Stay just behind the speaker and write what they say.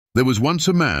There was once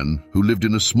a man who lived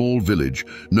in a small village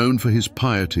known for his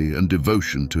piety and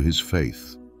devotion to his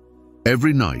faith.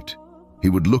 Every night, he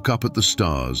would look up at the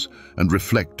stars and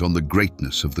reflect on the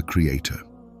greatness of the Creator.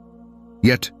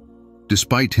 Yet,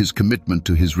 despite his commitment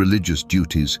to his religious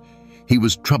duties, he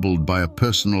was troubled by a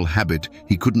personal habit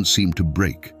he couldn't seem to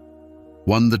break,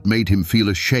 one that made him feel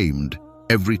ashamed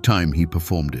every time he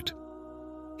performed it.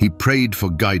 He prayed for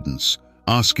guidance,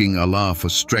 asking Allah for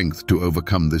strength to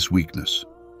overcome this weakness.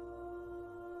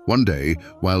 One day,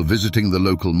 while visiting the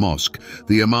local mosque,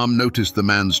 the Imam noticed the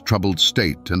man's troubled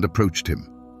state and approached him.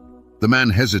 The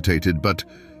man hesitated but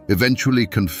eventually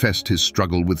confessed his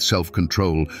struggle with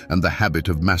self-control and the habit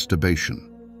of masturbation.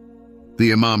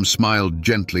 The Imam smiled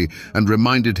gently and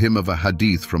reminded him of a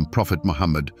hadith from Prophet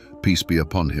Muhammad, peace be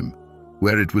upon him,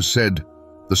 where it was said,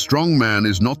 "The strong man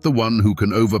is not the one who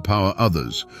can overpower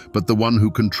others, but the one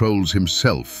who controls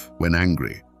himself when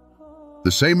angry." The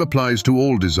same applies to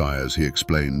all desires, he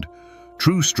explained.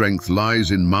 True strength lies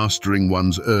in mastering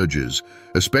one's urges,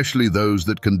 especially those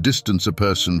that can distance a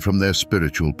person from their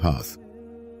spiritual path.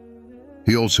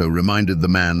 He also reminded the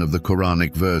man of the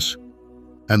Quranic verse,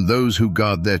 "And those who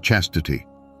guard their chastity,"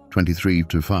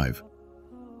 23:5.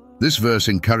 This verse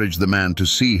encouraged the man to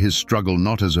see his struggle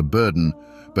not as a burden,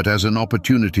 but as an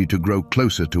opportunity to grow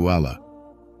closer to Allah.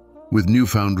 With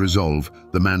newfound resolve,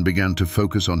 the man began to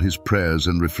focus on his prayers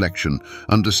and reflection,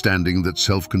 understanding that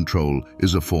self-control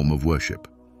is a form of worship.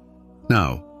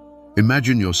 Now,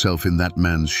 imagine yourself in that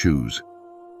man's shoes.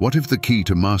 What if the key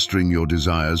to mastering your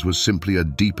desires was simply a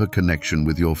deeper connection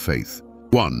with your faith?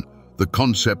 1. The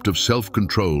concept of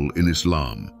self-control in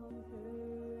Islam.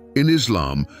 In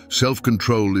Islam,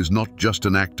 self-control is not just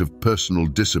an act of personal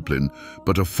discipline,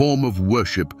 but a form of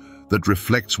worship that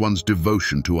reflects one's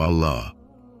devotion to Allah.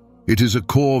 It is a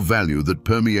core value that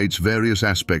permeates various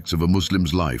aspects of a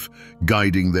Muslim's life,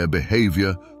 guiding their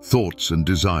behavior, thoughts, and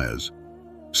desires.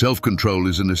 Self-control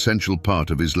is an essential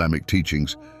part of Islamic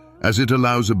teachings, as it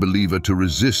allows a believer to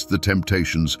resist the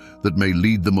temptations that may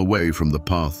lead them away from the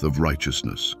path of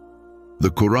righteousness.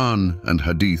 The Quran and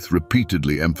hadith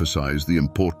repeatedly emphasize the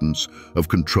importance of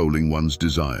controlling one's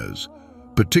desires,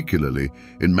 particularly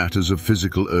in matters of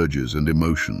physical urges and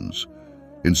emotions.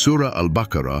 In Surah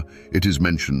Al-Baqarah, it is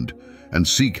mentioned, "And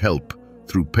seek help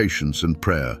through patience and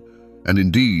prayer, and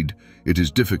indeed it is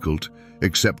difficult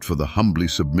except for the humbly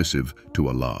submissive to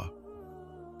Allah."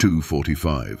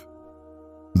 2:45.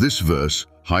 This verse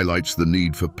highlights the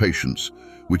need for patience,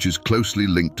 which is closely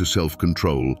linked to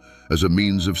self-control as a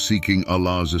means of seeking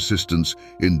Allah's assistance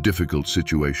in difficult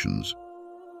situations.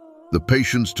 The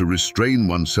patience to restrain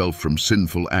oneself from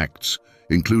sinful acts,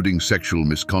 including sexual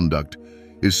misconduct,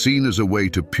 is seen as a way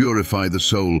to purify the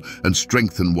soul and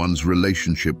strengthen one's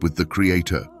relationship with the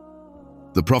Creator.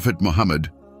 The Prophet Muhammad,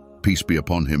 peace be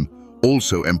upon him,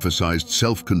 also emphasized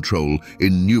self-control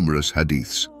in numerous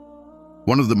hadiths.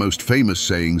 One of the most famous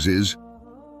sayings is,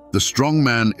 "The strong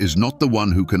man is not the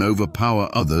one who can overpower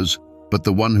others, but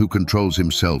the one who controls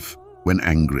himself when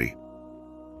angry."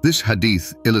 This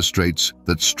hadith illustrates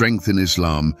that strength in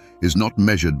Islam is not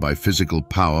measured by physical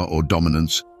power or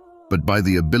dominance, but by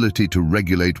the ability to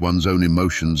regulate one's own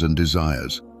emotions and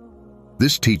desires.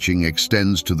 This teaching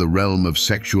extends to the realm of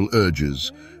sexual urges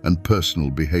and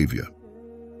personal behavior.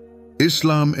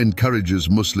 Islam encourages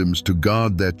Muslims to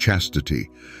guard their chastity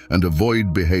and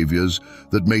avoid behaviors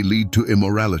that may lead to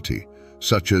immorality,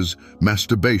 such as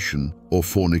masturbation or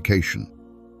fornication.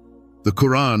 The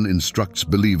Quran instructs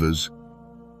believers,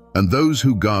 "And those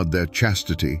who guard their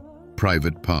chastity,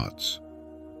 private parts."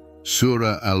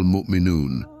 Surah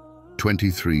Al-Mu'minun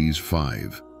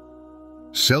 23:5.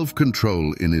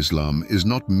 Self-control in Islam is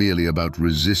not merely about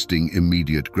resisting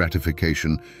immediate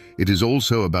gratification, it is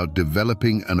also about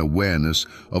developing an awareness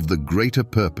of the greater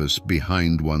purpose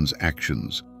behind one's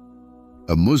actions.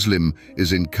 A Muslim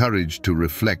is encouraged to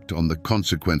reflect on the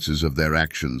consequences of their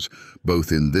actions,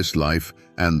 both in this life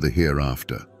and the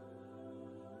hereafter.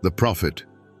 The Prophet,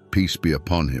 peace be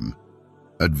upon him,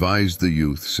 advised the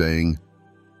youth, saying,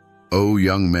 "O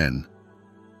young men,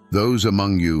 those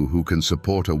among you who can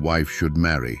support a wife should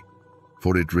marry,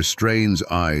 for it restrains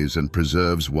eyes and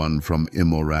preserves one from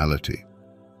immorality.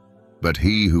 But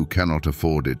he who cannot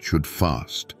afford it should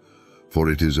fast, for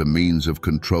it is a means of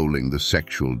controlling the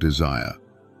sexual desire."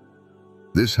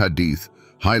 This hadith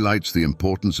highlights the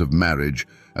importance of marriage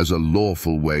as a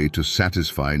lawful way to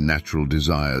satisfy natural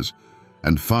desires,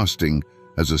 and fasting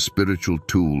as a spiritual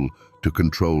tool to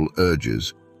control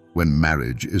urges when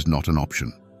marriage is not an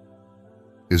option.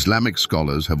 Islamic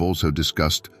scholars have also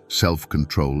discussed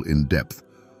self-control in depth,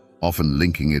 often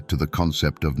linking it to the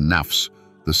concept of nafs,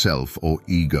 the self or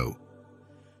ego.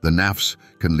 The nafs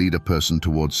can lead a person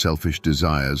towards selfish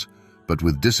desires, but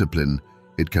with discipline,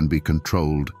 it can be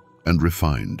controlled and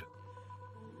refined.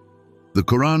 The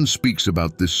Quran speaks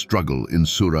about this struggle in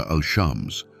Surah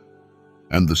Al-Shams,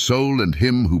 and the soul and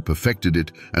him who perfected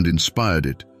it and inspired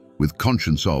it with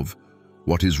conscience of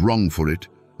what is wrong for it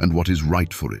and what is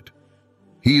right for it.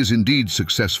 He is indeed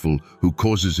successful who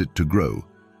causes it to grow,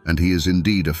 and he is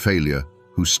indeed a failure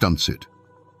who stunts it.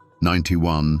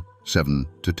 91,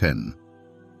 7-10.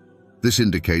 This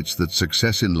indicates that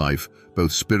success in life,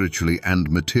 both spiritually and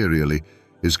materially,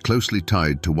 is closely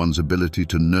tied to one's ability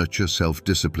to nurture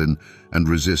self-discipline and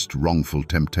resist wrongful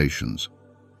temptations.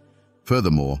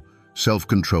 Furthermore,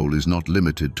 self-control is not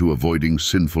limited to avoiding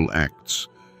sinful acts.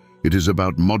 It is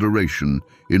about moderation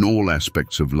in all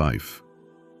aspects of life.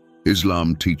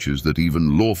 Islam teaches that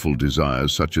even lawful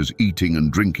desires such as eating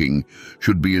and drinking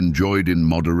should be enjoyed in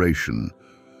moderation.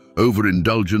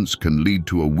 Overindulgence can lead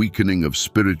to a weakening of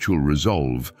spiritual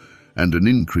resolve and an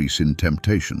increase in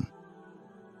temptation.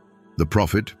 The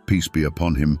Prophet, peace be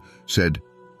upon him, said,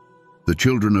 "The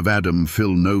children of Adam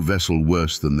fill no vessel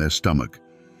worse than their stomach.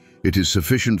 It is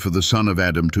sufficient for the son of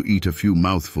Adam to eat a few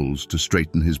mouthfuls to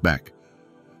straighten his back.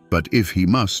 But if he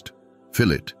must,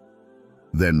 fill it.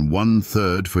 Then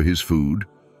 1/3 for his food,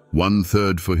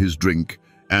 1/3 for his drink,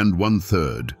 and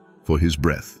 1/3 for his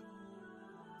breath."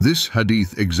 This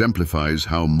hadith exemplifies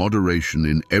how moderation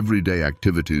in everyday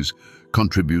activities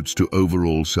contributes to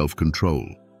overall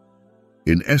self-control.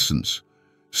 In essence,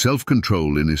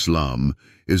 self-control in Islam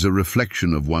is a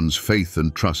reflection of one's faith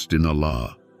and trust in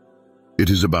Allah.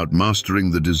 It is about mastering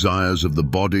the desires of the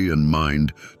body and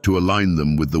mind to align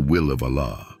them with the will of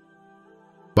Allah.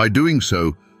 By doing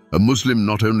so, a Muslim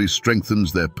not only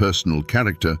strengthens their personal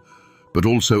character, but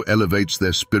also elevates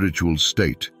their spiritual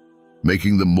state,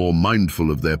 making them more mindful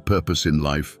of their purpose in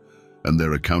life and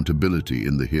their accountability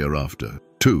in the hereafter.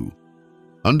 2.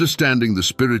 Understanding the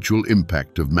spiritual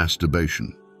impact of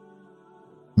masturbation.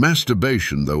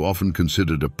 Masturbation, though often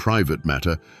considered a private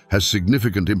matter, has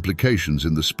significant implications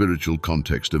in the spiritual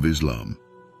context of Islam.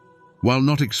 While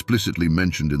not explicitly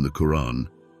mentioned in the Quran,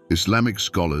 Islamic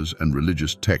scholars and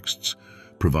religious texts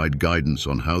provide guidance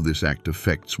on how this act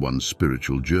affects one's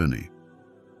spiritual journey.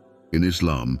 In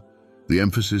Islam, the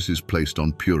emphasis is placed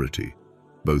on purity,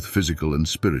 both physical and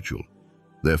spiritual.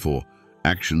 Therefore,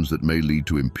 actions that may lead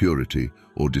to impurity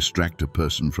or distract a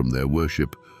person from their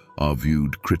worship are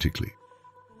viewed critically.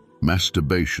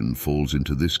 Masturbation falls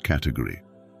into this category,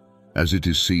 as it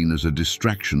is seen as a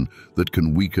distraction that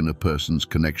can weaken a person's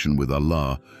connection with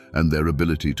Allah and their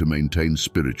ability to maintain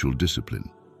spiritual discipline.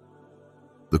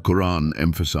 The Quran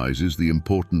emphasizes the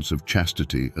importance of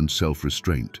chastity and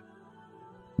self-restraint.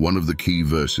 One of the key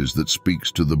verses that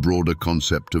speaks to the broader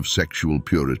concept of sexual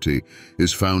purity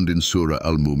is found in Surah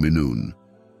Al-Mu'minun.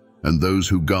 "And those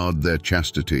who guard their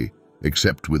chastity,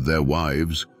 except with their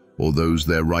wives, or those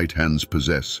their right hands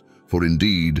possess, for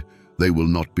indeed they will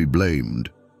not be blamed.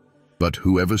 But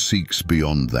whoever seeks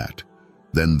beyond that,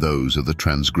 then those are the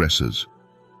transgressors."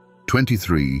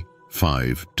 23,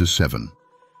 5-7.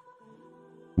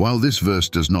 While this verse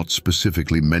does not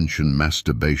specifically mention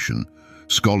masturbation,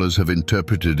 scholars have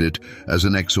interpreted it as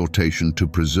an exhortation to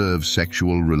preserve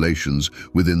sexual relations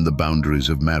within the boundaries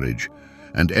of marriage,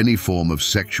 and any form of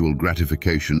sexual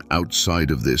gratification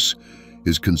outside of this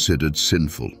is considered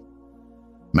sinful.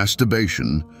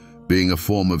 Masturbation, being a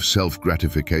form of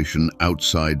self-gratification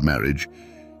outside marriage,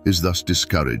 is thus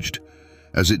discouraged,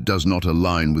 as it does not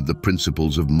align with the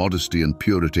principles of modesty and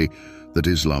purity that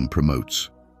Islam promotes.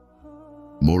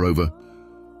 Moreover,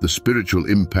 the spiritual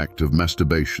impact of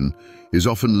masturbation is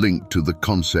often linked to the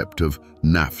concept of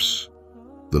nafs,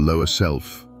 the lower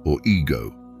self or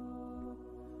ego.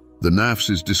 The nafs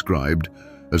is described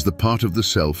as the part of the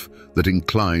self that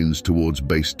inclines towards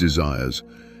base desires,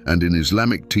 and in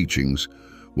Islamic teachings,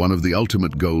 one of the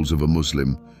ultimate goals of a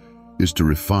Muslim is to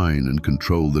refine and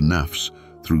control the nafs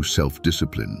through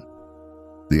self-discipline.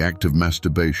 The act of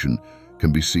masturbation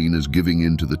can be seen as giving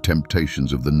in to the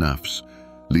temptations of the nafs,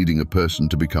 leading a person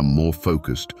to become more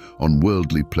focused on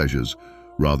worldly pleasures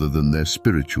rather than their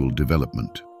spiritual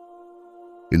development.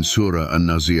 In Surah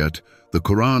An-Nazi'at, the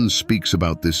Quran speaks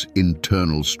about this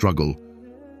internal struggle.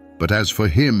 "But as for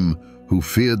him who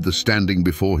feared the standing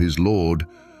before his Lord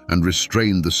and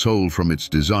restrained the soul from its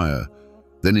desire,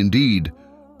 then indeed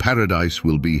paradise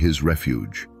will be his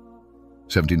refuge."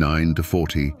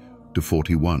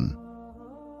 79-40-41.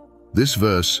 This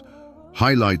verse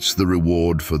highlights the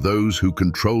reward for those who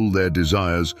control their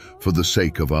desires for the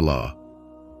sake of Allah,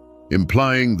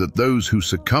 implying that those who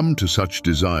succumb to such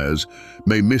desires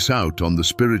may miss out on the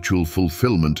spiritual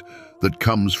fulfillment that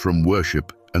comes from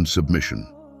worship and submission.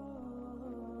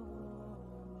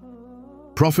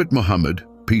 Prophet Muhammad,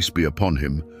 peace be upon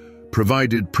him,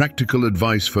 provided practical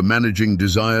advice for managing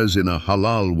desires in a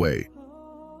halal way.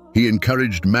 He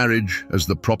encouraged marriage as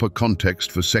the proper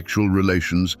context for sexual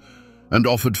relations and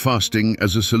offered fasting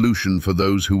as a solution for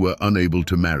those who were unable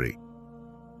to marry.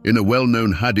 In a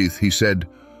well-known hadith, he said,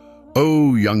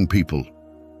 "O young people,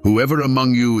 whoever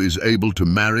among you is able to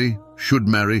marry should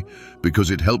marry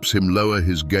because it helps him lower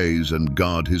his gaze and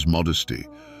guard his modesty.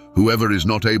 Whoever is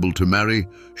not able to marry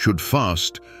should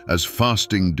fast, as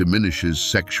fasting diminishes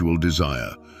sexual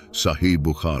desire." Sahih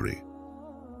Bukhari.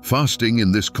 Fasting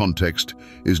in this context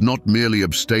is not merely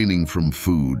abstaining from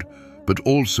food, but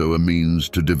also a means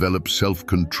to develop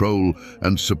self-control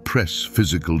and suppress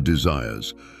physical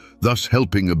desires, thus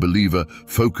helping a believer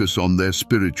focus on their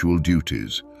spiritual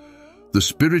duties. The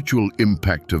spiritual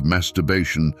impact of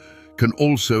masturbation can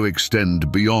also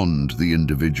extend beyond the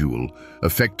individual,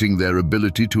 affecting their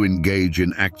ability to engage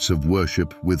in acts of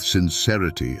worship with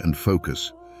sincerity and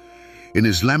focus. In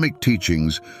Islamic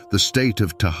teachings, the state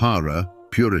of tahara,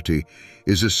 purity,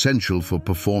 is essential for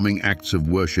performing acts of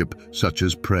worship such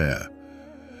as prayer.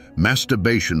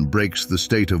 Masturbation breaks the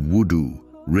state of wudu,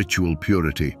 ritual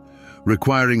purity,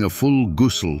 requiring a full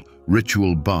ghusl,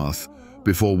 ritual bath,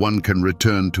 before one can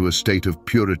return to a state of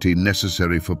purity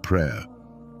necessary for prayer.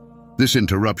 This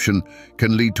interruption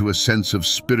can lead to a sense of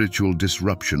spiritual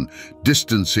disruption,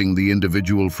 distancing the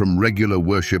individual from regular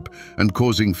worship and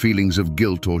causing feelings of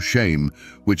guilt or shame,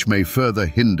 which may further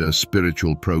hinder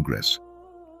spiritual progress.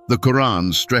 The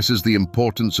Quran stresses the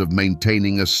importance of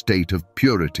maintaining a state of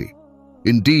purity.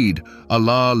 Indeed,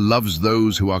 Allah loves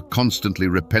those who are constantly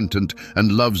repentant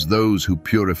and loves those who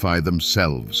purify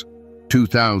themselves.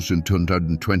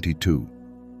 2222.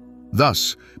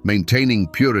 Thus, maintaining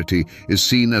purity is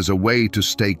seen as a way to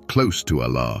stay close to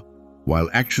Allah, while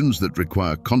actions that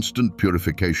require constant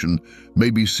purification may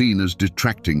be seen as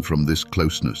detracting from this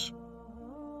closeness.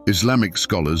 Islamic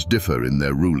scholars differ in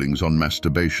their rulings on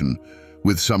masturbation,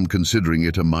 with some considering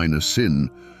it a minor sin,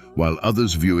 while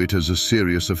others view it as a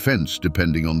serious offense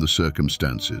depending on the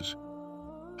circumstances.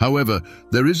 However,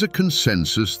 there is a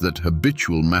consensus that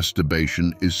habitual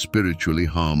masturbation is spiritually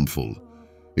harmful.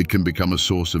 It can become a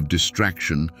source of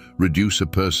distraction, reduce a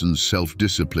person's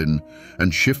self-discipline,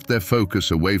 and shift their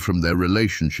focus away from their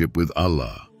relationship with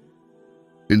Allah.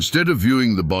 Instead of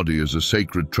viewing the body as a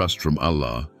sacred trust from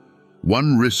Allah,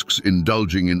 one risks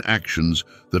indulging in actions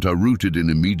that are rooted in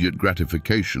immediate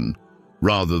gratification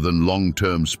rather than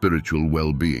long-term spiritual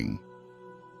well-being.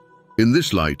 In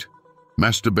this light,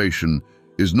 masturbation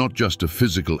is not just a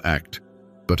physical act,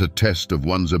 but a test of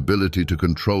one's ability to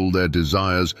control their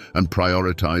desires and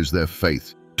prioritize their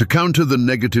faith. To counter the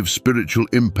negative spiritual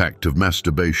impact of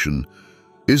masturbation,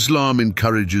 Islam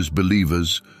encourages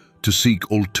believers to seek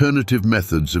alternative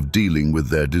methods of dealing with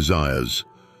their desires,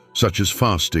 such as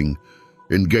fasting,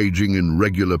 engaging in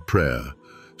regular prayer,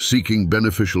 seeking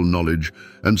beneficial knowledge,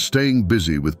 and staying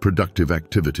busy with productive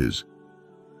activities.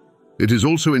 It is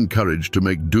also encouraged to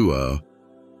make dua,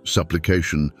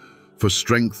 supplication, for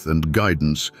strength and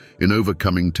guidance in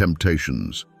overcoming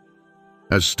temptations.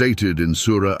 As stated in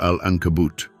Surah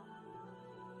Al-Ankabut,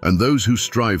 "And those who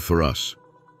strive for us,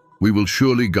 we will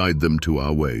surely guide them to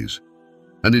our ways.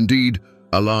 And indeed,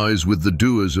 Allah is with the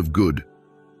doers of good."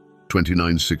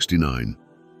 2969.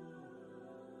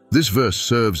 This verse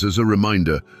serves as a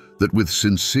reminder that with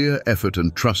sincere effort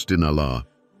and trust in Allah,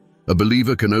 a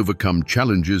believer can overcome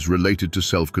challenges related to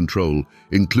self-control,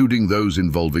 including those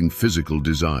involving physical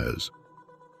desires.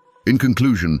 In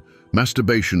conclusion,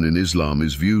 masturbation in Islam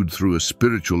is viewed through a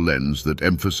spiritual lens that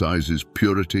emphasizes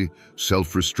purity,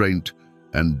 self-restraint,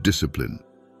 and discipline.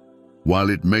 While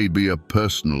it may be a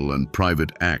personal and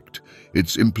private act,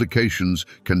 its implications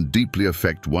can deeply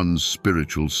affect one's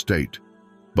spiritual state.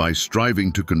 By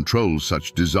striving to control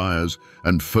such desires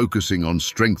and focusing on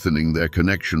strengthening their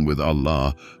connection with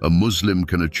Allah, a Muslim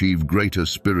can achieve greater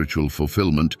spiritual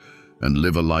fulfillment and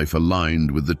live a life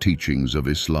aligned with the teachings of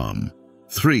Islam.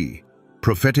 3.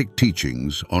 Prophetic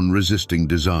teachings on resisting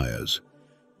desires.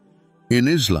 In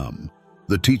Islam,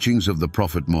 the teachings of the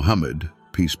Prophet Muhammad,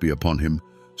 peace be upon him,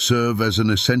 serve as an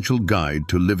essential guide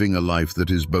to living a life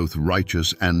that is both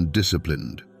righteous and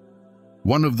disciplined.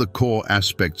 One of the core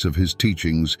aspects of his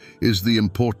teachings is the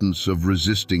importance of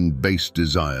resisting base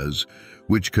desires,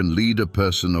 which can lead a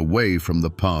person away from the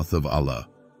path of Allah.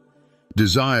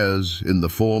 Desires, in the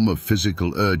form of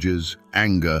physical urges,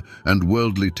 anger, and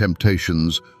worldly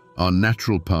temptations, are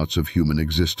natural parts of human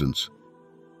existence.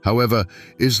 However,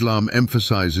 Islam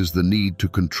emphasizes the need to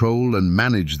control and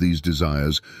manage these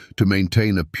desires to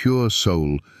maintain a pure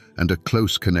soul and a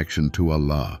close connection to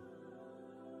Allah.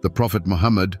 The Prophet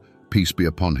Muhammad, peace be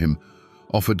upon him,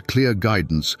 offered clear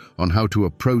guidance on how to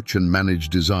approach and manage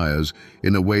desires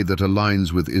in a way that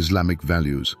aligns with Islamic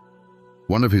values.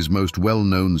 One of his most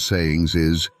well-known sayings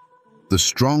is, "The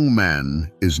strong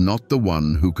man is not the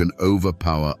one who can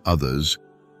overpower others,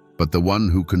 but the one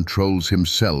who controls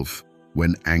himself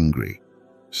when angry."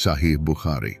 Sahih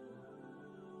Bukhari.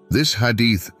 This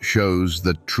hadith shows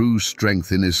that true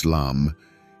strength in Islam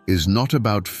is not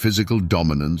about physical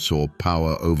dominance or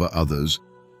power over others,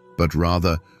 but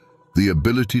rather the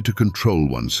ability to control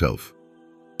oneself,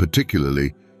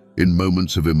 particularly in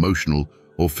moments of emotional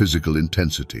or physical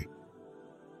intensity.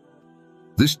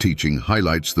 This teaching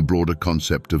highlights the broader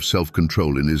concept of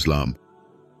self-control in Islam,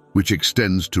 which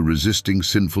extends to resisting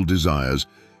sinful desires,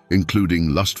 including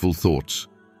lustful thoughts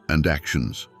and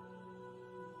actions.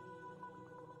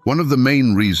 One of the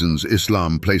main reasons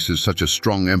Islam places such a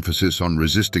strong emphasis on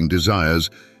resisting desires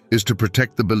is to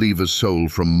protect the believer's soul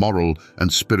from moral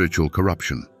and spiritual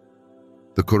corruption.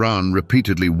 The Quran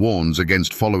repeatedly warns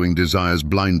against following desires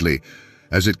blindly,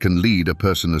 as it can lead a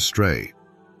person astray.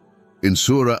 In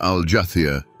Surah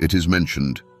Al-Jathiyah, it is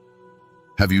mentioned,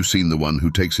 "Have you seen the one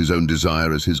who takes his own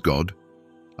desire as his God?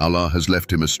 Allah has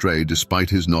left him astray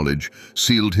despite his knowledge,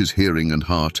 sealed his hearing and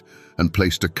heart, and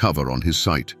placed a cover on his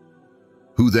sight.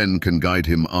 Who then can guide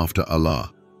him after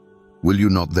Allah? Will you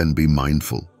not then be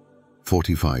mindful?"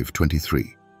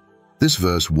 45:23. This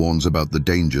verse warns about the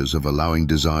dangers of allowing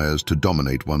desires to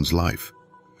dominate one's life.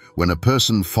 When a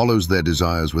person follows their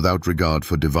desires without regard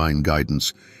for divine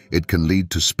guidance, it can lead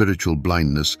to spiritual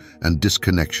blindness and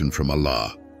disconnection from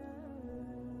Allah.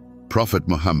 Prophet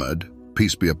Muhammad,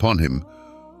 peace be upon him,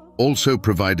 also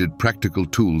provided practical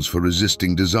tools for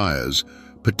resisting desires,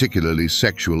 particularly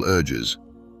sexual urges.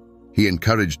 He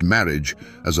encouraged marriage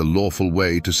as a lawful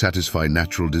way to satisfy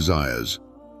natural desires.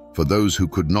 For those who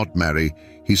could not marry,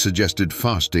 he suggested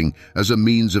fasting as a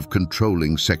means of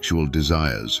controlling sexual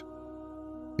desires.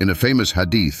 In a famous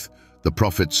hadith, the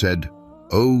Prophet said,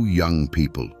 "O young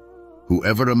people,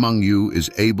 whoever among you is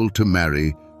able to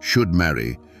marry should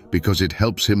marry, because it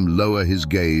helps him lower his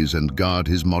gaze and guard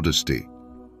his modesty.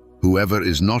 Whoever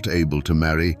is not able to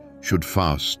marry should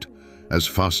fast, as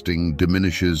fasting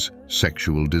diminishes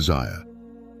sexual desire."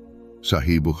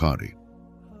 Sahih Bukhari.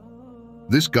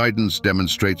 This guidance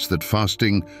demonstrates that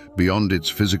fasting, beyond its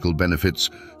physical benefits,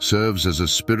 serves as a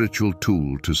spiritual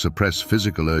tool to suppress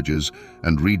physical urges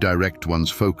and redirect one's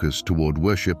focus toward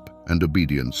worship and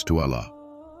obedience to Allah.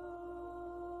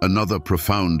 Another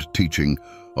profound teaching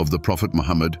of the Prophet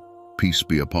Muhammad, peace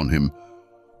be upon him,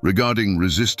 regarding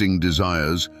resisting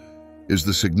desires is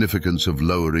the significance of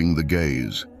lowering the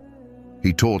gaze.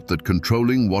 He taught that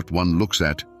controlling what one looks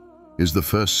at is the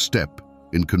first step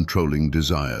in controlling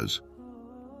desires.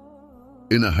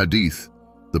 In a hadith,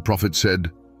 the Prophet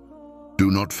said,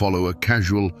 "Do not follow a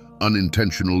casual,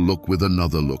 unintentional look with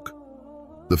another look.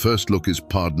 The first look is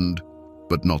pardoned,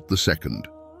 but not the second."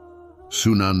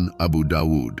 Sunan Abu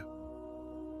Dawud.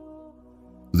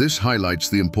 This highlights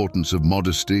the importance of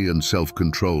modesty and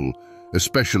self-control,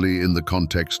 especially in the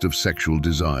context of sexual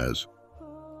desires.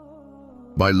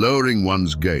 By lowering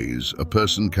one's gaze, a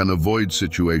person can avoid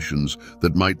situations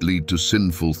that might lead to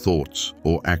sinful thoughts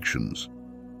or actions.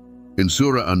 In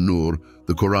Surah An-Nur,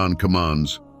 the Quran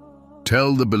commands,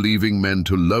 "Tell the believing men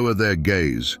to lower their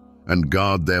gaze and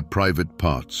guard their private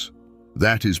parts.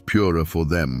 That is purer for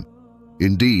them.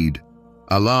 Indeed,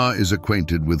 Allah is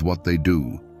acquainted with what they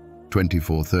do."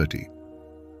 24:30.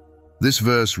 This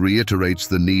verse reiterates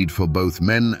the need for both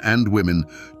men and women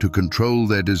to control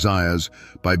their desires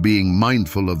by being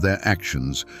mindful of their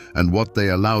actions and what they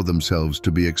allow themselves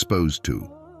to be exposed to.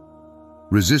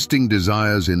 Resisting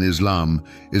desires in Islam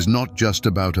is not just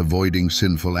about avoiding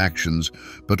sinful actions,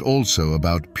 but also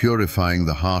about purifying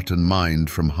the heart and mind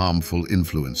from harmful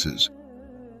influences.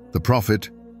 The Prophet,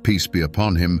 peace be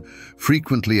upon him,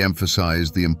 frequently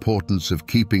emphasized the importance of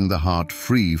keeping the heart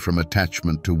free from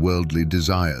attachment to worldly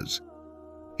desires.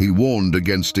 He warned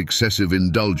against excessive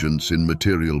indulgence in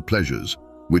material pleasures,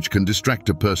 which can distract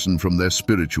a person from their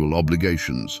spiritual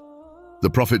obligations. The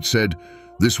Prophet said,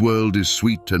 "This world is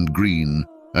sweet and green,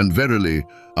 and verily,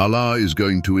 Allah is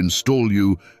going to install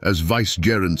you as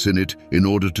vicegerents in it in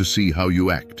order to see how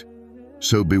you act.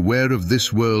 So beware of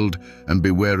this world and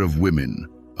beware of women,"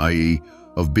 i.e.,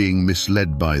 of being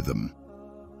misled by them.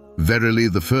 Verily,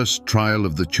 the first trial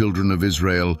of the children of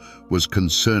Israel was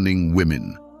concerning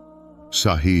women.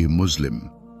 Sahih Muslim.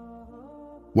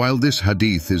 While this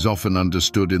hadith is often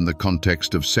understood in the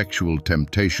context of sexual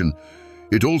temptation,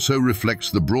 it also reflects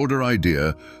the broader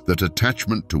idea that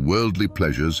attachment to worldly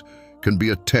pleasures can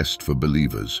be a test for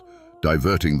believers,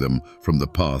 diverting them from the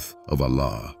path of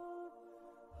Allah.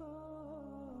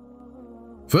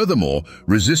 Furthermore,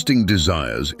 resisting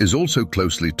desires is also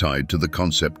closely tied to the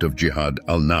concept of jihad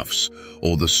al-nafs,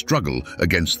 or the struggle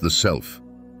against the self.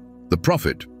 The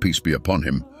Prophet, peace be upon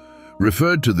him,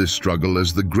 referred to this struggle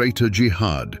as the greater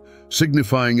jihad,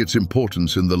 signifying its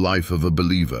importance in the life of a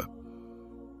believer.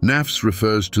 Nafs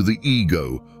refers to the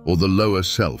ego, or the lower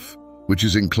self, which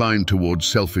is inclined towards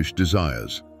selfish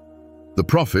desires. The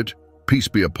Prophet, peace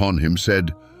be upon him,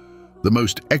 said, "The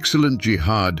most excellent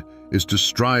jihad is to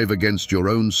strive against your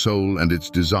own soul and its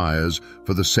desires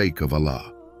for the sake of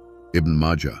Allah." Ibn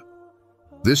Majah.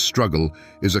 This struggle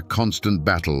is a constant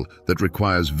battle that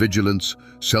requires vigilance,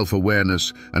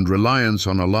 self-awareness, and reliance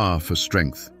on Allah for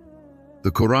strength.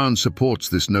 The Quran supports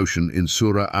this notion in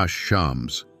Surah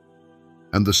Ash-Shams.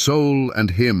 "And the soul and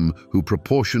him who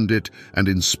proportioned it and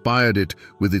inspired it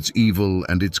with its evil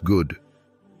and its good.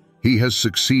 He has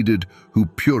succeeded who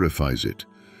purifies it,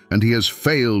 and he has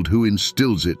failed who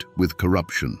instills it with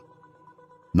corruption."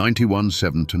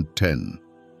 91:7-10.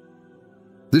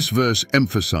 This verse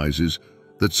emphasizes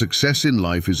that success in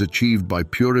life is achieved by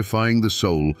purifying the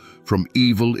soul from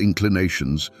evil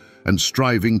inclinations and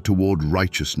striving toward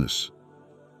righteousness.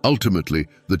 Ultimately,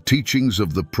 the teachings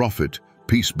of the Prophet,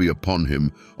 peace be upon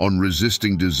him, on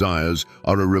resisting desires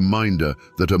are a reminder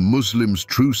that a Muslim's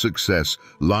true success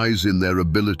lies in their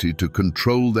ability to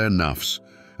control their nafs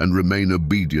and remain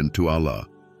obedient to Allah.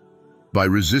 By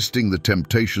resisting the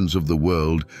temptations of the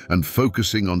world and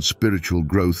focusing on spiritual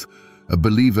growth, a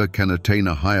believer can attain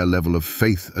a higher level of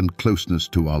faith and closeness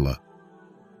to Allah.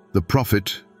 The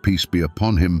Prophet, peace be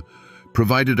upon him,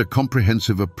 provided a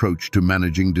comprehensive approach to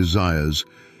managing desires,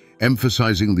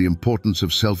 emphasizing the importance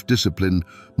of self-discipline,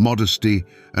 modesty,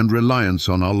 and reliance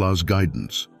on Allah's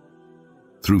guidance.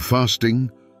 Through fasting,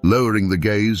 lowering the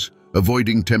gaze,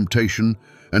 avoiding temptation,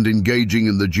 and engaging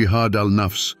in the jihad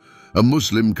al-nafs, a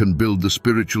Muslim can build the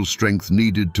spiritual strength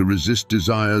needed to resist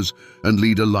desires and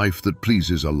lead a life that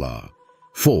pleases Allah.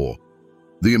 4.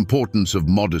 The importance of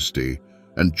modesty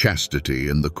and chastity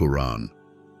in the Quran.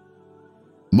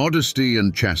 Modesty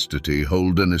and chastity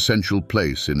hold an essential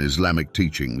place in Islamic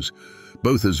teachings,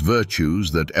 both as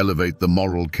virtues that elevate the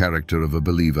moral character of a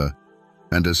believer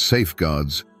and as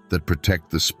safeguards that protect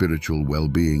the spiritual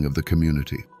well-being of the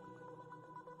community.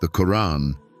 The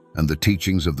Quran and the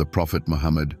teachings of the Prophet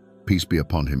Muhammad, peace be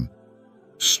upon him,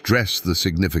 stress the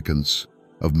significance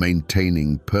of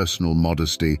maintaining personal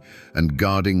modesty and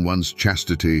guarding one's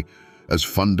chastity as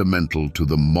fundamental to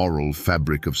the moral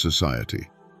fabric of society.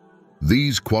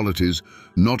 These qualities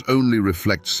not only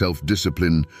reflect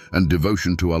self-discipline and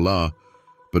devotion to Allah,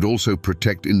 but also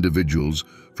protect individuals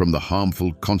from the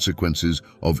harmful consequences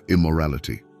of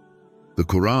immorality. The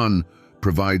Quran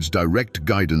provides direct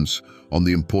guidance on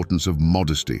the importance of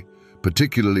modesty,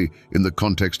 particularly in the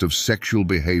context of sexual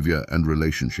behavior and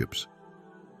relationships.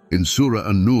 In Surah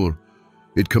An-Nur,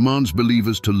 it commands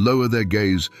believers to lower their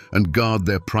gaze and guard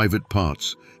their private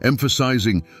parts,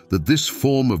 emphasizing that this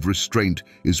form of restraint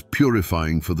is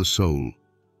purifying for the soul.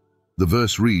 The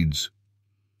verse reads,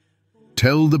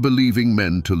 "Tell the believing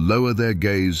men to lower their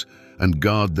gaze and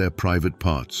guard their private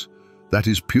parts. That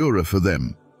is purer for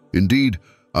them. Indeed,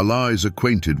 Allah is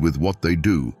acquainted with what they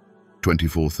do."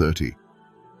 24:30.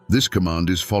 This command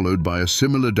is followed by a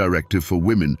similar directive for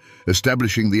women,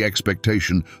 establishing the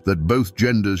expectation that both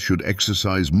genders should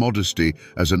exercise modesty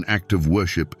as an act of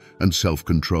worship and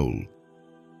self-control.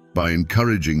 By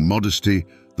encouraging modesty,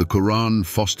 the Quran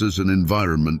fosters an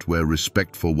environment where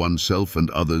respect for oneself and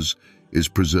others is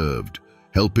preserved,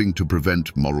 helping to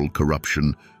prevent moral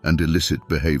corruption and illicit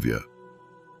behavior.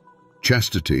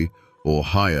 Chastity, or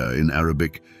haya in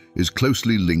Arabic, is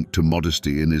closely linked to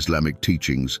modesty in Islamic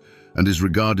teachings and is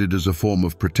regarded as a form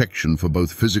of protection for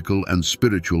both physical and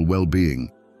spiritual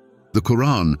well-being. The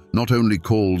Quran not only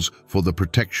calls for the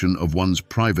protection of one's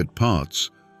private parts,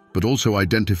 but also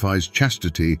identifies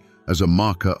chastity as a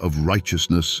marker of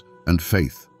righteousness and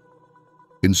faith.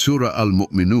 In Surah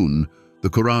Al-Mu'minun, the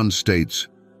Quran states,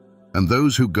 "And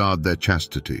those who guard their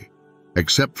chastity,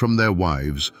 except from their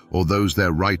wives or those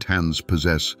their right hands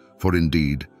possess, for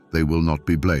indeed they will not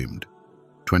be blamed."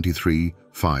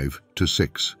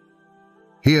 23:5-6.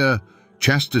 Here,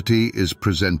 chastity is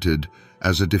presented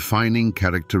as a defining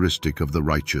characteristic of the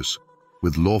righteous,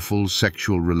 with lawful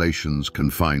sexual relations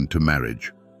confined to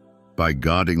marriage. By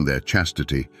guarding their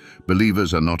chastity,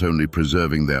 believers are not only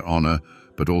preserving their honor,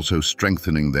 but also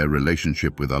strengthening their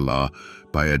relationship with Allah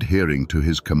by adhering to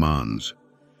His commands.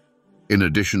 In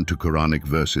addition to Quranic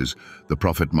verses, the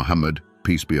Prophet Muhammad,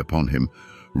 peace be upon him,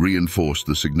 reinforced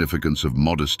the significance of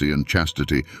modesty and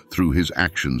chastity through his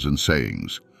actions and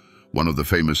sayings. One of the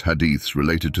famous hadiths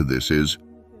related to this is,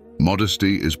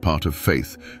 "Modesty is part of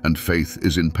faith, and faith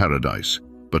is in paradise.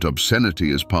 but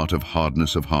obscenity is part of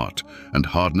hardness of heart, and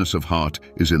hardness of heart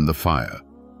is in the fire.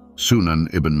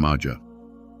 Sunan Ibn Majah.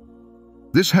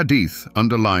 This hadith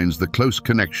underlines the close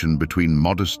connection between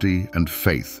modesty and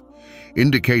faith,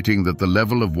 indicating that the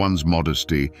level of one's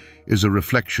modesty is a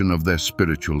reflection of their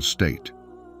spiritual state.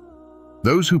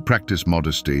 Those who practice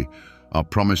modesty are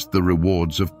promised the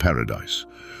rewards of paradise,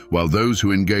 while those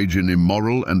who engage in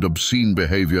immoral and obscene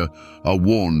behavior are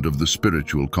warned of the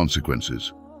spiritual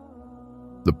consequences.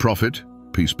 The Prophet,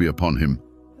 peace be upon him,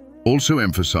 also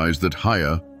emphasized that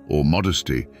haya, or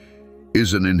modesty,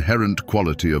 is an inherent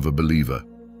quality of a believer,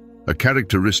 a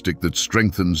characteristic that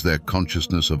strengthens their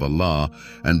consciousness of Allah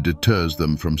and deters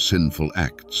them from sinful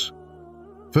acts.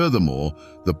 Furthermore,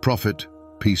 the Prophet,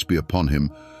 peace be upon him,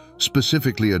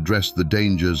 specifically addressed the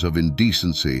dangers of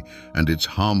indecency and its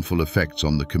harmful effects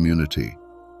on the community.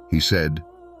 He said,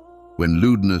 "When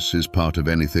lewdness is part of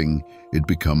anything, it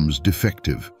becomes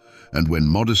defective, and when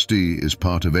modesty is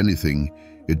part of anything,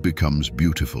 it becomes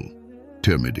beautiful."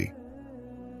 Tirmidhi.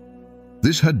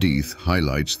 This hadith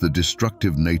highlights the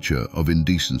destructive nature of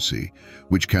indecency,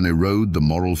 which can erode the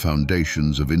moral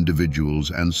foundations of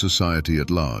individuals and society at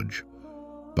large.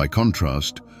 By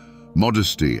contrast,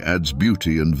 modesty adds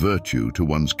beauty and virtue to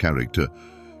one's character,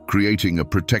 creating a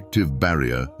protective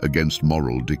barrier against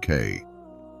moral decay.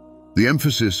 The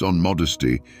emphasis on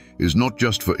modesty is not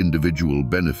just for individual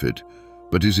benefit,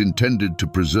 but is intended to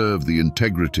preserve the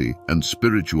integrity and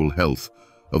spiritual health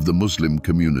of the Muslim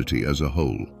community as a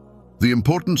whole. The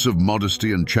importance of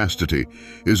modesty and chastity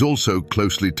is also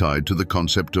closely tied to the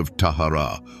concept of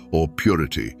tahara, or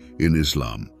purity, in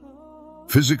Islam.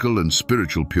 Physical and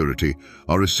spiritual purity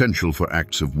are essential for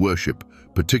acts of worship,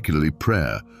 particularly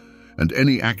prayer, and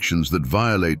any actions that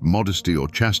violate modesty or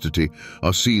chastity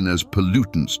are seen as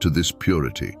pollutants to this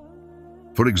purity.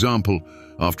 For example,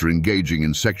 after engaging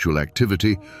in sexual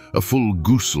activity, a full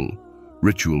ghusl,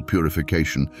 ritual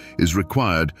purification, is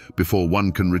required before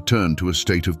one can return to a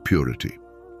state of purity.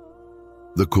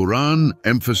 The Quran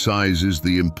emphasizes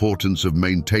the importance of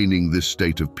maintaining this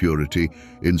state of purity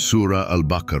in Surah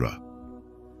Al-Baqarah.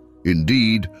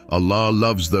 Indeed, Allah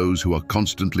loves those who are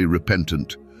constantly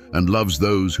repentant and loves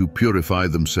those who purify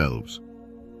themselves.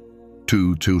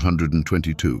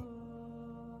 2:222.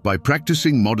 By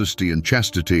practicing modesty and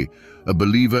chastity, a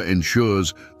believer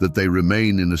ensures that they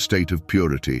remain in a state of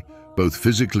purity, both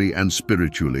physically and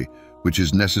spiritually, which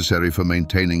is necessary for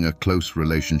maintaining a close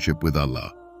relationship with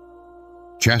Allah.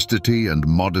 Chastity and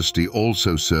modesty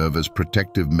also serve as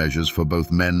protective measures for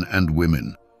both men and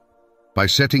women. By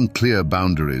setting clear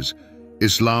boundaries,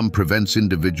 Islam prevents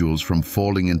individuals from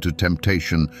falling into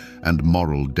temptation and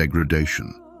moral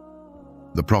degradation.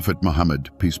 The Prophet Muhammad,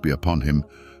 peace be upon him,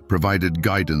 provided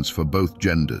guidance for both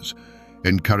genders,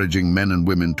 encouraging men and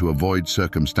women to avoid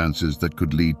circumstances that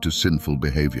could lead to sinful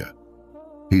behavior.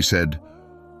 He said,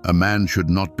 "A man should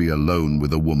not be alone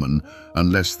with a woman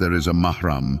unless there is a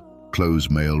mahram, close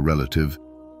male relative,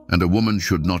 and a woman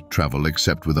should not travel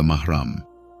except with a mahram."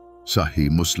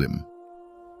 Sahih Muslim.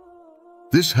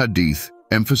 This hadith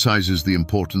emphasizes the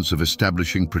importance of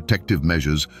establishing protective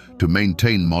measures to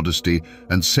maintain modesty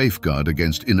and safeguard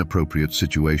against inappropriate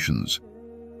situations.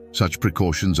 Such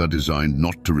precautions are designed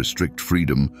not to restrict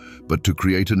freedom, but to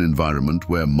create an environment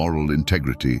where moral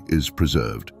integrity is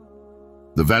preserved.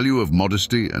 The value of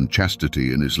modesty and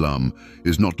chastity in Islam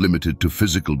is not limited to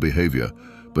physical behavior,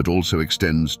 but also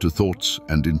extends to thoughts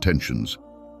and intentions.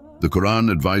 The Quran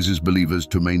advises believers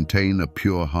to maintain a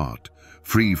pure heart,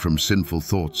 free from sinful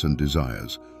thoughts and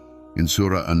desires. In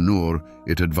Surah An-Nur,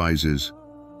 it advises,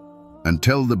 "And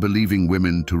tell the believing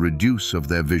women to reduce of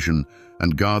their vision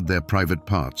and guard their private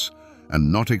parts,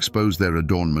 and not expose their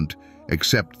adornment,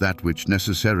 except that which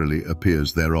necessarily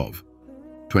appears thereof."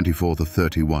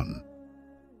 24-31.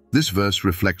 This verse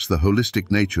reflects the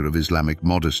holistic nature of Islamic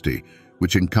modesty,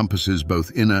 which encompasses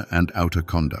both inner and outer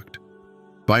conduct.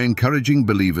 By encouraging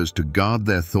believers to guard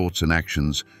their thoughts and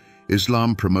actions,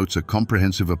 Islam promotes a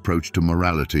comprehensive approach to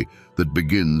morality that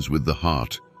begins with the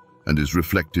heart and is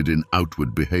reflected in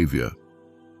outward behavior.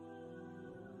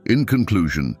 In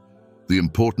conclusion, the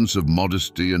importance of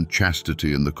modesty and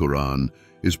chastity in the Quran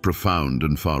is profound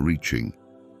and far-reaching.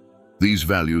 These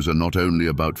values are not only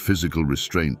about physical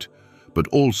restraint, but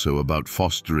also about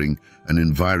fostering an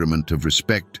environment of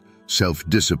respect,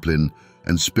 self-discipline,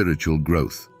 and spiritual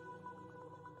growth.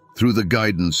 Through the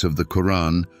guidance of the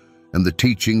Quran and the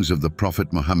teachings of the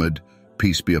Prophet Muhammad,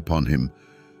 peace be upon him,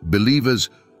 believers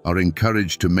are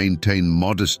encouraged to maintain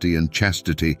modesty and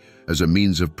chastity as a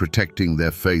means of protecting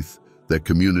their faith, their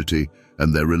community,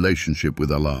 and their relationship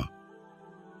with Allah.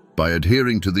 By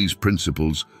adhering to these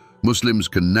principles, Muslims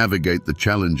can navigate the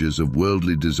challenges of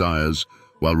worldly desires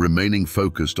while remaining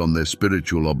focused on their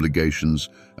spiritual obligations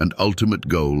and ultimate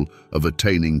goal of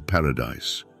attaining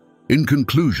paradise. In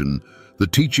conclusion, the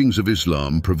teachings of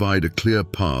Islam provide a clear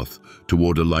path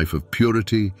toward a life of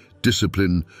purity,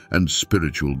 discipline, and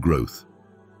spiritual growth.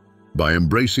 By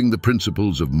embracing the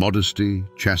principles of modesty,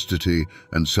 chastity,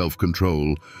 and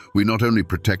self-control, we not only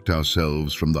protect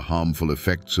ourselves from the harmful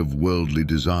effects of worldly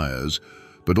desires,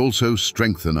 but also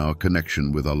strengthen our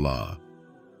connection with Allah.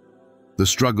 The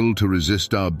struggle to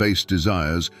resist our base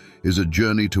desires is a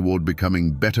journey toward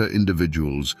becoming better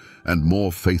individuals and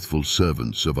more faithful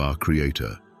servants of our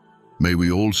Creator. May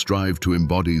we all strive to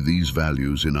embody these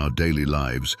values in our daily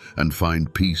lives and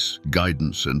find peace,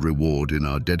 guidance, and reward in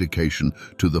our dedication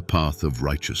to the path of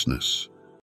righteousness.